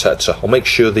screen protector. I'll make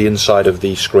sure the inside of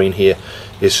the screen here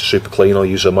is super clean. I'll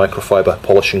use a microfiber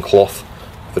polishing cloth.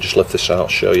 If I just lift this out, I'll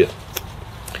show you.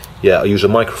 Yeah, I'll use a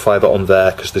microfiber on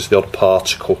there because there's the odd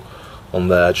particle on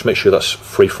there. Just make sure that's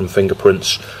free from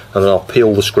fingerprints, and then I'll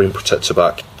peel the screen protector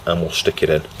back and we'll stick it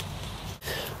in.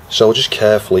 So I'll just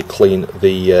carefully clean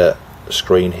the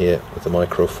screen here with the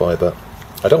microfiber.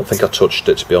 I don't think I touched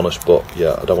it, to be honest, but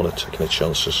yeah, I don't want to take any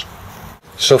chances.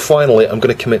 So finally, I'm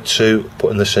going to commit to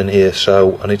putting this in here,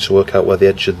 so I need to work out where the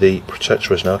edge of the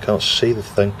protector is now. I can't see the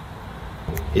thing.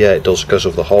 Yeah, it does, because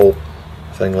of the whole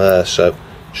thing there, so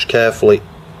just carefully.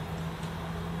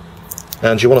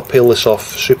 And you want to peel this off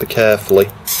super carefully,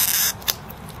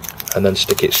 and then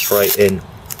stick it straight in.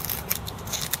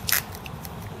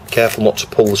 Careful not to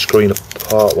pull the screen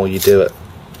apart while you do it.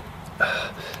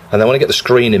 And then when I get the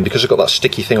screen in, because I've got that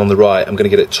sticky thing on the right, I'm going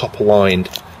to get it top aligned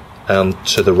and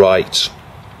to the right,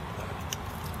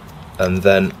 and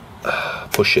then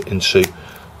push it into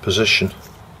position.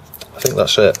 I think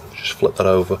that's it. Just flip that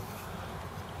over.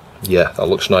 Yeah, that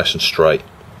looks nice and straight.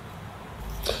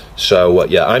 So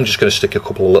yeah, I'm just going to stick a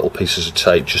couple of little pieces of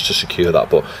tape just to secure that,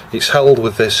 but it's held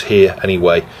with this here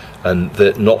anyway, and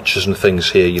the notches and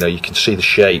things here, you know, you can see the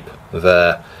shape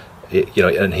there, you know,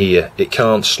 and here it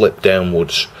can't slip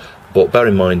downwards. But bear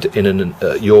in mind, in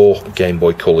your Game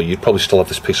Boy Color, you'd probably still have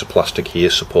this piece of plastic here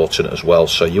supporting it as well,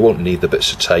 so you won't need the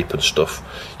bits of tape and stuff.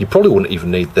 You probably wouldn't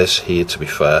even need this here, to be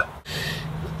fair.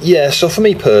 Yeah, so for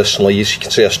me personally, as you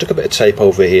can see, I stuck a bit of tape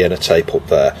over here and a tape up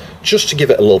there, just to give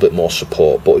it a little bit more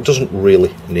support, but it doesn't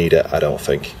really need it, I don't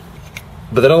think.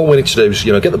 But then all we need to do is,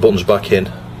 you know, get the buttons back in,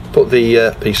 put the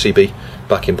PCB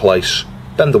back in place,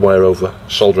 bend the wire over,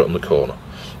 solder it on the corner.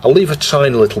 I'll leave a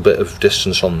tiny little bit of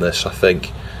distance on this, I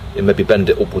think, and maybe bend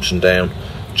it upwards and down,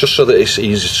 just so that it's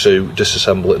easy to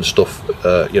disassemble it and stuff,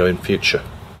 you know, in future.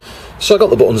 So I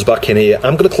got the buttons back in here.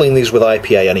 I'm going to clean these with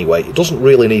IPA anyway. It doesn't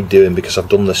really need doing because I've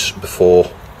done this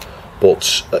before,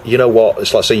 but you know what,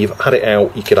 it's like, say you've had it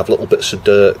out, you could have little bits of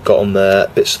dirt got on there,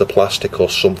 bits of the plastic or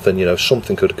something, you know,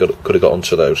 something could have got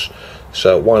onto those,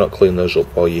 so why not clean those up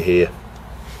while you're here.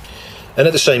 And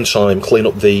at the same time, clean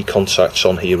up the contacts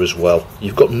on here as well.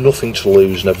 You've got nothing to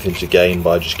lose and everything to gain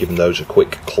by just giving those a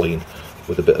quick clean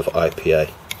with a bit of IPA.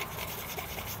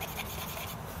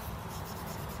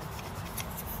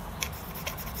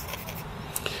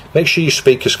 Make sure your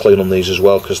speaker's clean on these as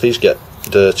well, because these get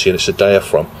dirty and it's a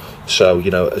diaphragm. So, you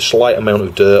know, a slight amount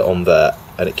of dirt on there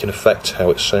and it can affect how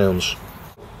it sounds.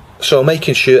 So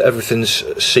making sure everything's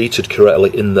seated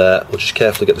correctly in there, we'll just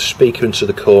carefully get the speaker into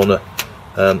the corner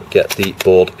and get the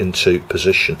board into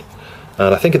position.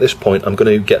 And I think at this point I'm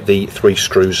going to get the 3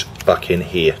 screws back in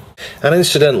here. And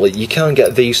incidentally, you can't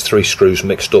get these 3 screws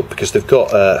mixed up because they've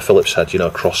got a Phillips head, you know,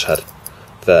 a cross head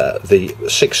there. The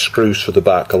 6 screws for the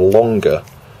back are longer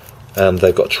and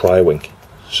they've got tri-wing.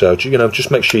 So, you know,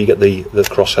 just make sure you get the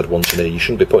crosshead ones in here. You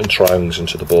shouldn't be putting tri-wings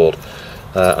into the board.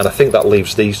 And I think that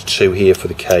leaves these 2 here for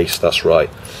the case, that's right.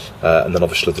 And then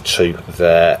obviously the 2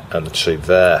 there and the 2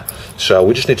 there. So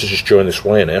we just need to just join this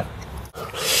wire now.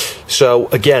 So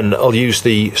again, I'll use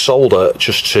the solder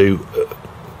just to,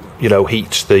 you know,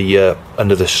 heat the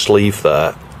end of the sleeve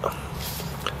there.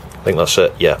 I think that's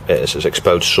it, yeah, it is. It's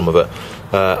exposed some of it.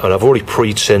 And I've already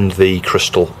pre-tinned the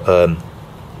crystal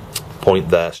point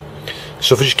there.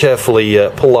 So if I just carefully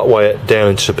pull that wire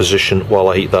down into position while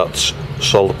I heat that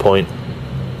solder point,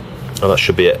 and that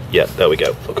should be it. Yeah, there we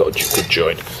go. I've got a good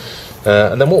joint.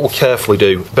 And then what we'll carefully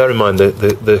do, bear in mind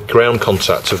the ground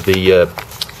contact of the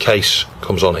case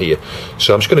comes on here,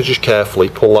 so I'm just going to just carefully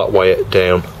pull that wire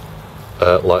down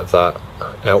like that,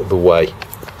 out of the way,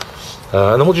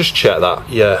 and then we'll just check that.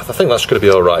 Yeah, I think that's going to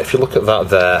be alright. If you look at that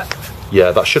there,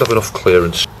 yeah, that should have enough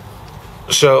clearance.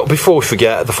 So before we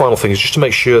forget, the final thing is just to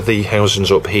make sure the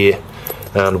housing's up here,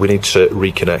 and we need to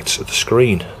reconnect the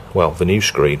screen, well, the new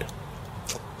screen.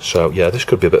 So yeah, this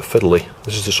could be a bit fiddly.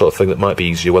 This is the sort of thing that might be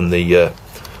easier when the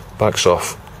back's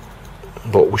off,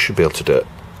 but we should be able to do it.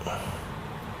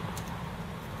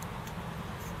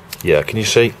 Yeah, can you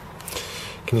see?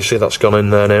 Can you see that's gone in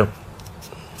there now?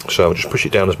 So I'll just push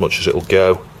it down as much as it'll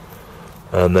go,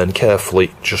 and then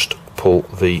carefully just pull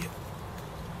the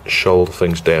shoulder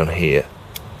things down here,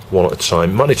 one at a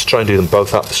time. You might need to try and do them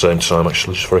both at the same time,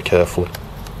 actually, just very carefully.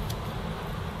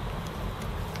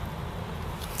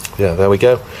 Yeah, there we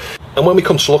go. And when we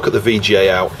come to look at the VGA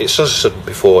out, it's, as I said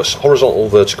before, it's horizontal,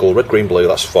 vertical, red, green, blue,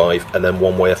 that's 5, and then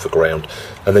one wire for ground.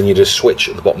 And then you just switch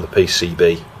at the bottom of the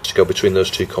PCB to go between those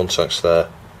two contacts there.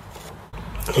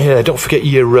 Yeah, don't forget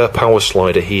your power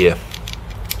slider here.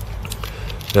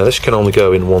 Now this can only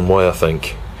go in one way, I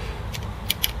think.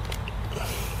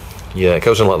 Yeah, it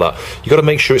goes in like that. You've got to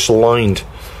make sure it's aligned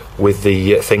with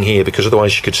the thing here, because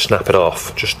otherwise you could snap it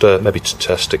off. Just maybe to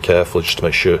test it carefully, just to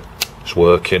make sure it's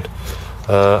working.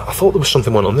 I thought there was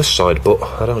something on this side, but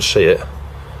I don't see it.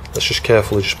 Let's just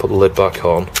carefully just put the lid back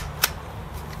on.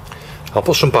 I'll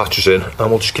put some batteries in and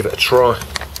we'll just give it a try.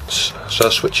 So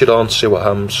switch it on, see what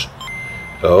happens.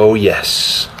 Oh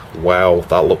yes, wow,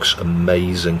 that looks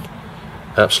amazing.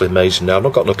 Absolutely amazing. Now I've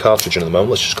not got no cartridge in at the moment.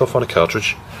 Let's just go find a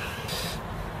cartridge.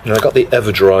 Now I've got the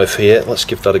EverDrive here. Let's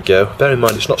give that a go. Bear in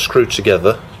mind it's not screwed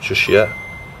together just yet.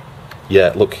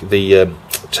 Yeah, look, the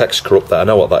text corrupt there. I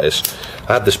know what that is.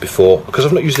 I had this before because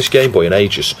I've not used this Game Boy in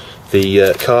ages.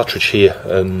 The cartridge here,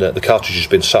 and the cartridge has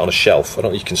been sat on a shelf. I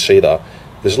don't know if you can see that.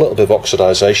 There's a little bit of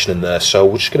oxidisation in there, so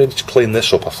we're just going to need to clean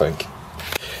this up, I think.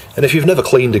 And if you've never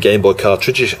cleaned a Game Boy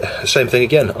cartridge, same thing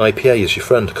again. IPA is your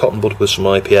friend. Cotton bud with some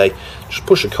IPA. Just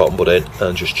push a cotton bud in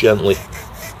and just gently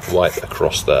wipe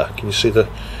across there. Can you see the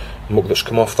mug that's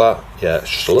come off that? Yeah,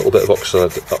 it's just a little bit of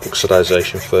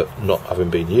oxidisation for not having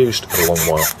been used in a long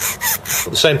while.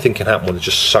 But the same thing can happen when it's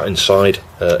just sat inside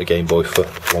a Game Boy for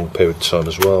a long period of time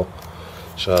as well.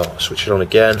 So switch it on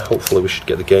again. Hopefully we should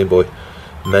get the Game Boy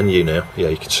menu now. Yeah,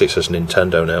 you can see it says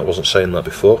Nintendo now. It wasn't saying that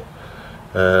before.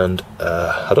 And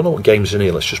I don't know what game's in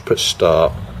here. Let's just press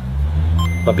start.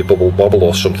 Might be Bubble Bobble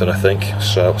or something, I think.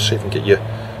 So see if we can get you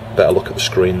a better look at the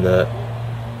screen there.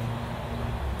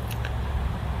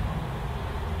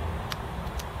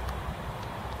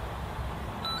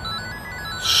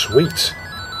 Sweet.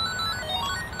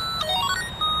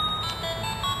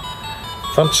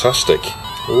 Fantastic.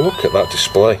 Look at that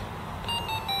display.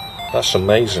 That's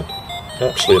amazing.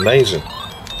 Absolutely amazing.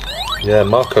 Yeah,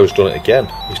 Marco's done it again.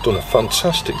 He's done a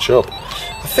fantastic job.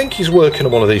 I think he's working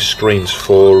on one of these screens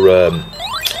for...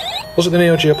 was it the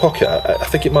Neo Geo Pocket? I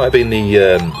think it might have been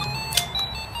the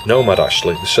Nomad,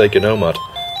 actually. The Sega Nomad.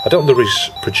 I don't know if he's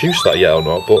produced that yet or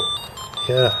not, but...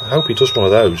 yeah, I hope he does one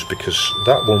of those, because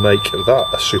that will make that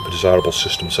a super desirable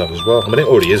system to have as well. I mean, it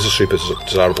already is a super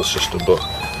desirable system, but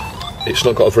it's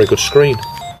not got a very good screen.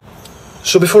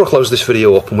 So before I close this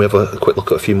video up and we have a quick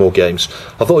look at a few more games,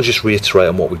 I thought I'd just reiterate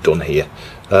on what we've done here.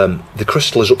 The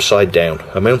crystal is upside down.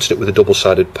 I mounted it with a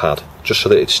double-sided pad, just so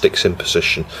that it sticks in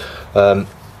position.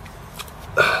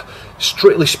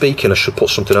 Strictly speaking, I should put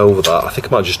something over that. I think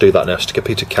I might just do that now. Stick a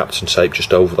piece of Captain tape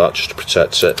just over that, just to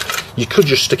protect it. You could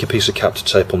just stick a piece of Captain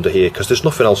tape under here, because there's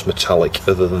nothing else metallic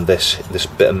other than this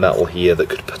bit of metal here that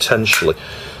could potentially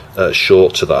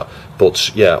short to that.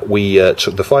 But yeah, we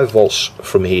took the 5 volts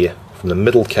from here, from the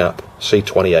middle cap,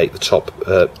 C28, the top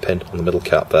pin on the middle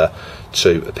cap there,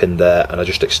 to a pin there, and I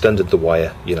just extended the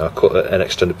wire. You know, I cut an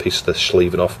extended piece of the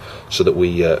sleeving off so that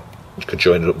we could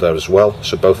join it up there as well.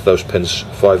 So both of those pins,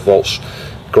 5 volts.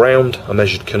 Ground, I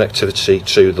measured connectivity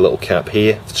to the little cap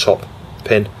here, the top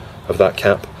pin of that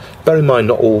cap. Bear in mind,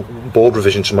 not all board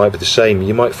revisions might be the same.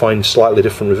 You might find slightly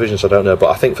different revisions, I don't know, but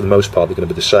I think for the most part they're going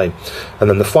to be the same. And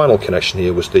then the final connection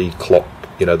here was the clock.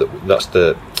 You know, that's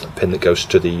the pin that goes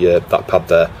to the that pad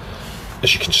there.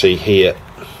 As you can see here,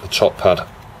 the top pad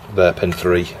there, pin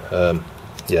 3.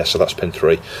 Yeah, so that's pin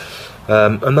 3.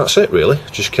 And that's it really.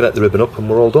 Just connect the ribbon up and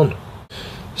we're all done.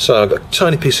 So I've got a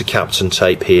tiny piece of Captain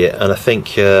tape here, and I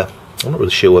think I'm not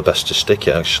really sure where best to stick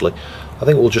it actually. I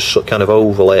think we'll just kind of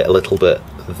overlay it a little bit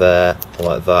there,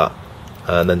 like that,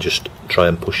 and then just try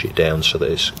and push it down so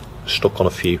that it's stuck on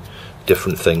a few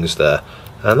different things there.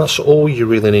 And that's all you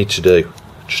really need to do.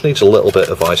 Just needs a little bit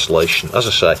of isolation. As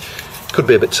I say, could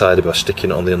be a bit tidy by sticking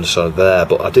it on the underside there,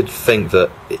 but I did think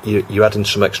that you're adding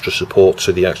some extra support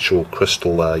to the actual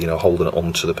crystal there, you know, holding it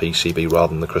onto the PCB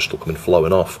rather than the crystal coming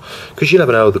flowing off, because you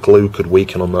never know, the glue could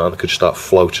weaken on that and it could start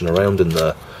floating around in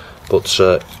there. But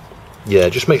yeah,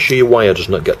 just make sure your wire does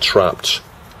not get trapped.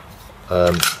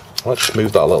 Let's just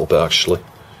move that a little bit actually.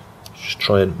 Just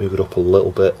try and move it up a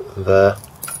little bit there,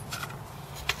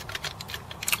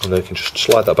 and then you can just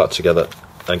slide that back together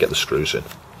and get the screws in.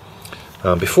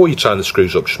 Before you tighten the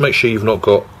screws up, just make sure you've not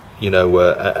got, you know,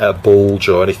 a bulge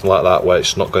or anything like that where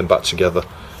it's not going back together,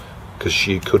 because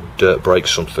you could break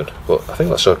something. But I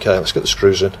think that's okay. Let's get the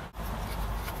screws in.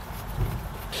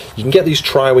 You can get these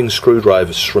tri-wing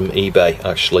screwdrivers from eBay.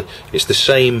 Actually, it's the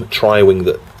same tri-wing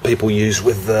that people use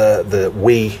with the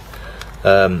Wii,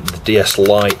 the DS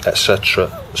Lite,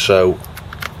 etc. So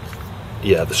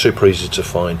yeah, they're super easy to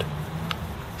find.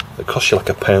 It costs you like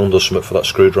 £1 or something for that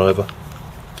screwdriver.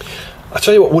 I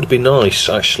tell you what would be nice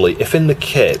actually, if in the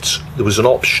kit there was an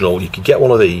optional, you could get one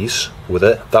of these with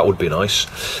it, that would be nice.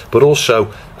 But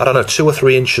also, I don't know, 2 or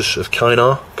 3 inches of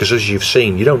Kynar, because as you've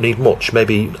seen, you don't need much.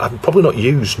 Maybe, I've probably not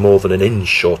used more than 1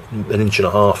 inch or 1.5 inches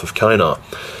of Kynar.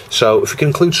 So if you can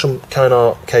include some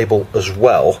Kynar cable as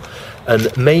well,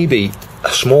 and maybe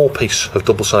a small piece of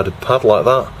double-sided pad like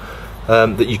that,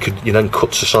 that you could, you know,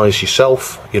 cut to size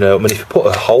yourself. You know, I mean, if you put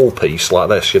a whole piece like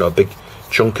this, you know, a big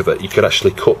chunk of it, you could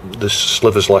actually cut the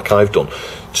slivers like I've done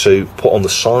to put on the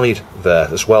side there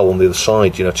as well, on the other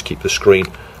side, you know, to keep the screen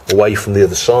away from the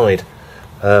other side.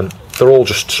 They're all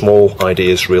just small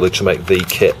ideas really to make the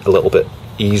kit a little bit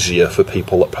easier for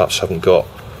people that perhaps haven't got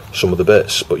some of the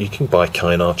bits. But you can buy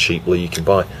Kynar cheaply, you can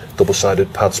buy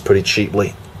double-sided pads pretty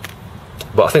cheaply,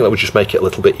 but I think that would just make it a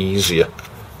little bit easier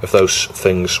if those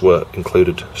things were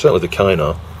included, certainly the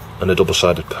Kynar and a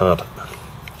double-sided pad.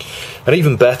 And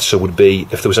even better would be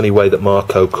if there was any way that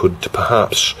Marco could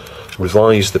perhaps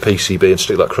revise the PCB and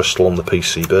stick that crystal on the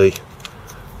PCB.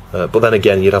 But then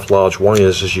again, you'd have large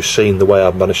wires. As you've seen, the way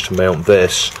I've managed to mount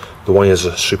this, the wires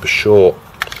are super short.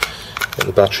 Get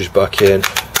the batteries back in,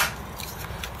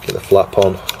 get the flap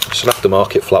on. It's an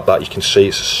aftermarket flap that you can see,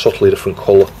 it's a subtly different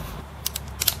colour.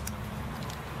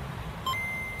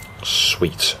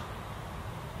 Sweet.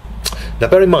 Now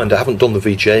bear in mind, I haven't done the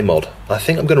VGA mod. I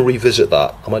think I'm going to revisit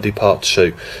that. I might do part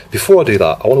 2. Before I do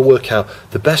that, I want to work out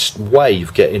the best way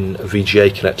of getting a VGA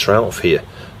connector out of here.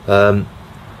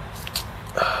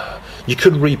 You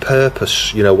could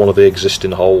repurpose, you know, one of the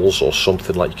existing holes or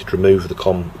something, like you could remove the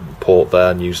COM port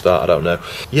there and use that, I don't know.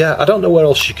 Yeah, I don't know where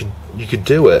else you could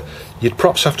do it. You'd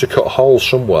perhaps have to cut a hole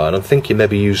somewhere, and I'm thinking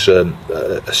maybe use a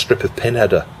strip of pin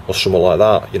header or something like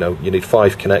that. You know, you need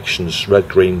 5 connections, red,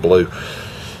 green, blue.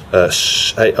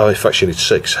 In fact you need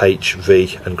 6, H,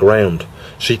 V and ground.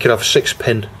 So you could have a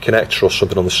 6-pin connector or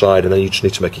something on the side, and then you just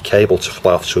need to make a cable to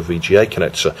fly off to a VGA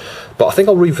connector. But I think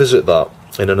I'll revisit that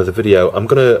in another video. I'm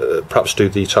going to perhaps do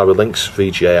the AtariLynx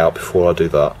VGA out before I do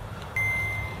that.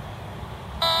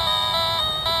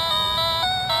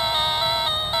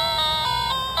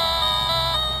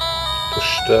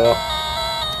 Push start.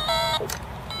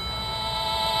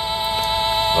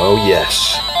 Oh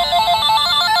yes.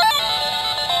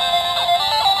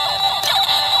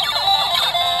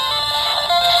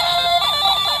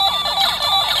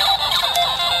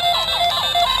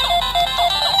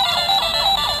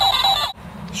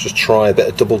 Just try a bit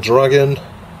of double dragon.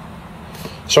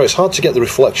 Sorry, it's hard to get the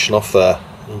reflection off there.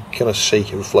 You kind of see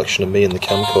a reflection of me in the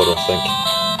camcorder, I think.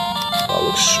 That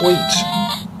looks sweet.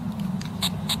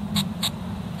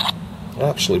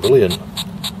 Absolutely brilliant.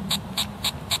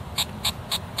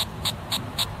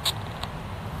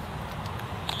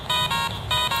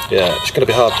 Yeah, it's going to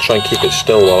be hard to try and keep it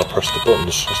still while I press the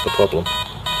buttons. That's the problem.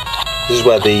 This is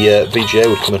where the VGA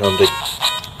would come in handy.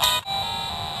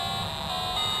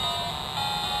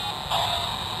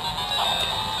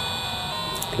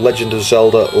 Legend of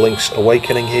Zelda Link's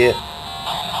Awakening here.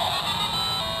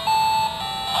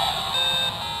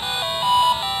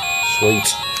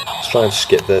 Sweet. Let's try and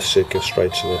skip this so go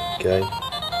straight to the game.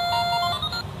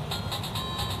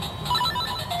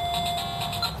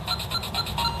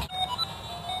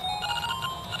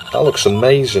 That looks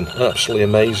amazing, absolutely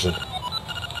amazing.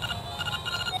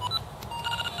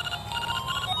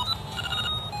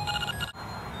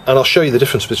 And I'll show you the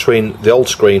difference between the old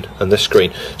screen and this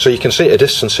screen. So you can see at a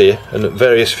distance here, and at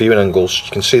various viewing angles,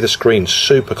 you can see the screen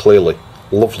super clearly.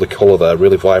 Lovely colour there,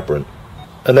 really vibrant.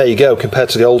 And there you go, compared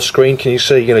to the old screen, can you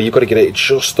see, you know, you've got to get it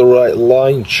just the right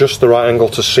line, just the right angle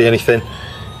to see anything.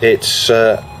 It's,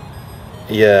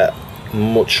 yeah,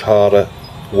 much harder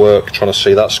work trying to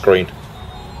see that screen.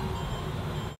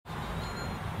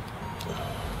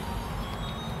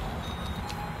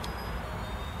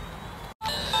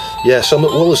 Yeah, so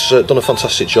McWill has done a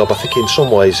fantastic job. I think in some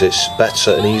ways it's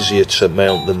better and easier to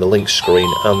mount than the Lynx screen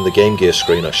and the Game Gear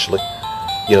screen actually.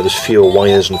 You know, there's fewer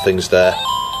wires and things there.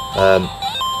 And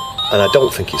I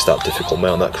don't think it's that difficult to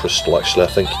mount that crystal actually. I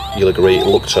think you'll agree it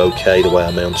looked okay the way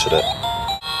I mounted it.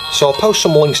 So I'll post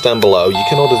some links down below. You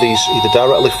can order these either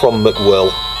directly from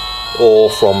McWill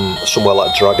or from somewhere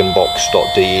like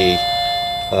dragonbox.de.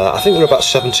 I think they're about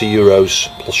 €70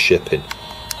 plus shipping.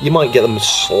 You might get them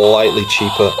slightly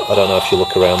cheaper, I don't know if you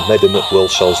look around. Maybe McWill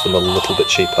sells them a little bit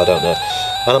cheaper, I don't know.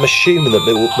 And I'm assuming that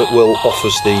McWill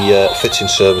offers the fitting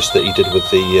service that he did with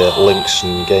the Lynx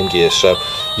and Game Gear, so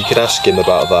you can ask him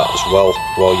about that as well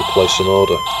while you place an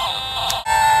order.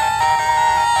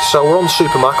 So we're on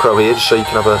Super Macro here, just so you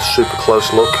can have a super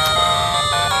close look.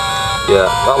 Yeah,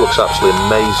 that looks absolutely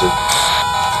amazing.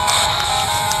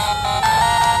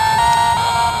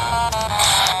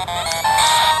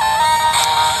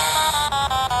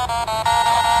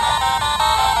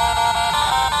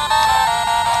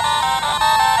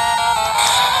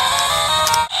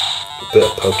 Bit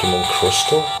of Pokemon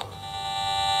Crystal.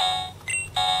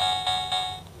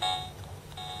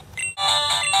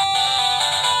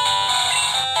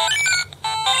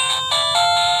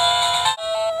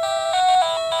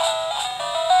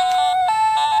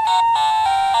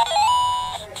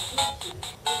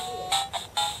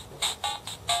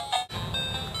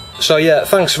 So yeah,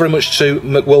 thanks very much to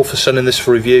McWill for sending this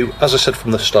for review. As I said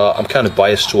from the start, I'm kind of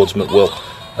biased towards McWill.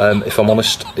 If I'm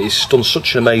honest, he's done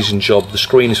such an amazing job. The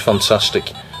screen is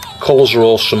fantastic, colours are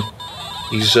awesome.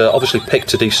 He's obviously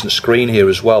picked a decent screen here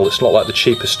as well. It's not like the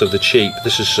cheapest of the cheap.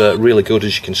 This is really good,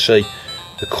 as you can see.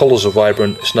 The colours are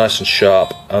vibrant, it's nice and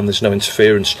sharp, and there's no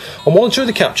interference. On one or two of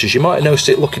the captures, you might have noticed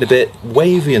it looking a bit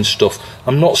wavy and stuff.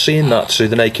 I'm not seeing that to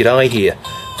the naked eye here.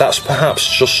 That's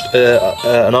perhaps just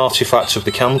an artefact of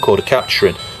the camcorder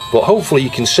capturing, but hopefully you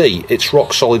can see it's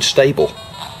rock solid stable.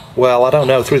 Well, I don't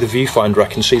know, through the viewfinder I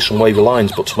can see some wavy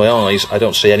lines, but to my eyes I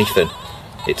don't see anything.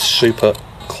 It's super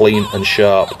clean and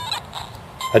sharp.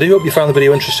 I do hope you found the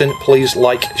video interesting. Please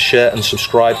like, share and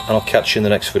subscribe, and I'll catch you in the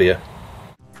next video.